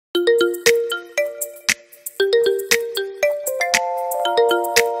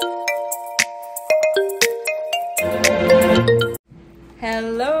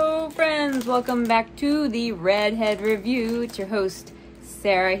welcome back to the Redhead Review. It's your host,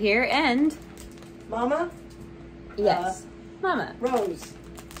 Sarah here, and... Mama? Yes, Mama. Rose.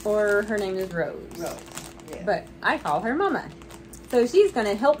 Or her name is Rose. Rose, yeah. But I call her Mama. So she's going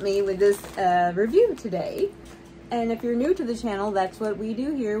to help me with this review today. And if you're new to the channel, that's what we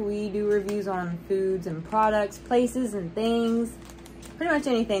do here. We do reviews on foods and products, places and things. Pretty much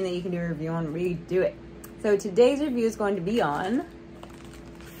anything that you can do a review on, we do it. So today's review is going to be on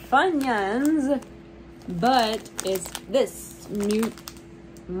Funyuns, but it's this new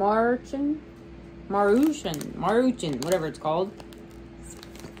Maruchan, whatever it's called.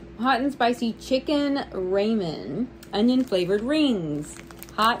 Hot and spicy chicken ramen, onion flavored rings.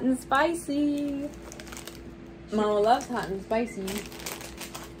 Hot and spicy. Mama loves hot and spicy.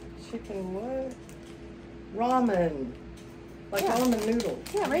 Chicken what? Ramen. Like ramen noodles.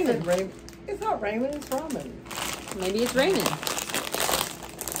 Yeah, ramen. It's not ramen, it's ramen. Maybe it's ramen.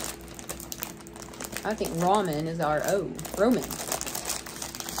 I think ramen is R-O. Roman.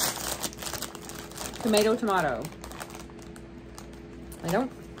 Tomato.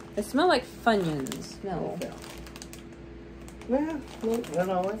 It smells like Funyuns. No. Yeah,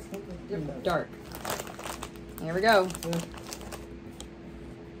 no, it's different. Dark. Here we go.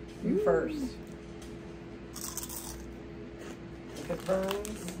 You first. If it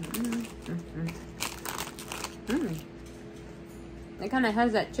burns. It kind of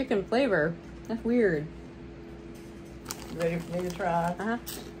has that chicken flavor. That's weird. Ready for me to try? Uh-huh.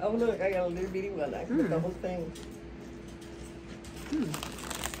 Oh, look, I got a little bitty one. I can put the whole thing.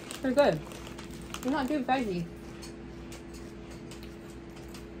 Pretty good. It's not too spicy.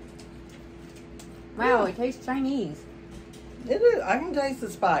 Wow, It tastes Chinese. It is. I can taste the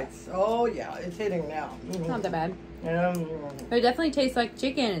spice. Oh, yeah, it's hitting now. It's not that bad. But But it definitely tastes like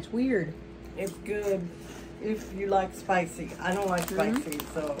chicken. It's weird. it's good if you like spicy. I don't like spicy,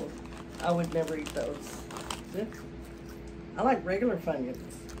 so I would never eat those. I like regular Funyuns.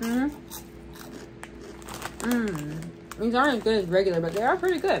 These aren't as good as regular, but they are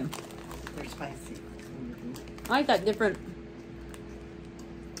pretty good. They're spicy. I like that different.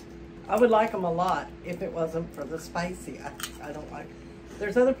 I would like them a lot if it wasn't for the spicy. I don't like.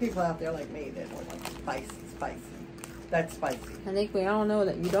 There's other people out there like me that don't like spicy. That's spicy. I think we all know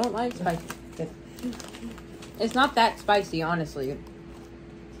that you don't like spicy. It's not that spicy, honestly.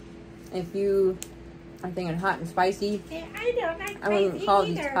 If you are thinking hot and spicy, Yeah, I don't like I wouldn't spicy call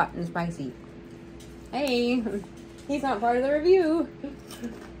these either. hot and spicy. Hey, he's not part of the review.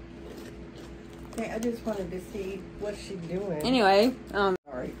 Okay, I just wanted to see what she's doing. Anyway,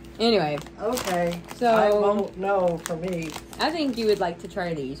 Sorry. Anyway, Okay. So- I won't know for me. I think you would like to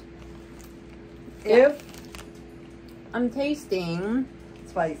try these. If I'm tasting.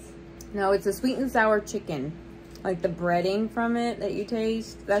 spice. No, it's a sweet and sour chicken. Like the breading from it that you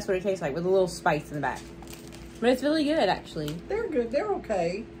taste. That's what it tastes like, with a little spice in the back. But it's really good, actually. They're good. They're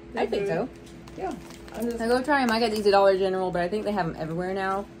okay. I think so. Yeah. I'm just. So go try them. I got these at Dollar General, but I think they have them everywhere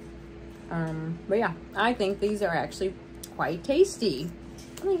now. But yeah, I think these are actually quite tasty.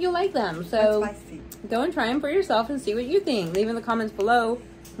 I think you'll like them. So Spicy. go and try them for yourself and see what you think. Leave in the comments below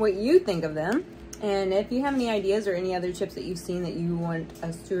what you think of them. And if you have any ideas or any other chips that you've seen that you want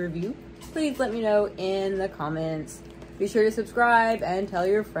us to review, please let me know in the comments. Be sure to subscribe and tell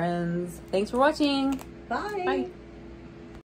your friends. Thanks for watching. Bye. Bye.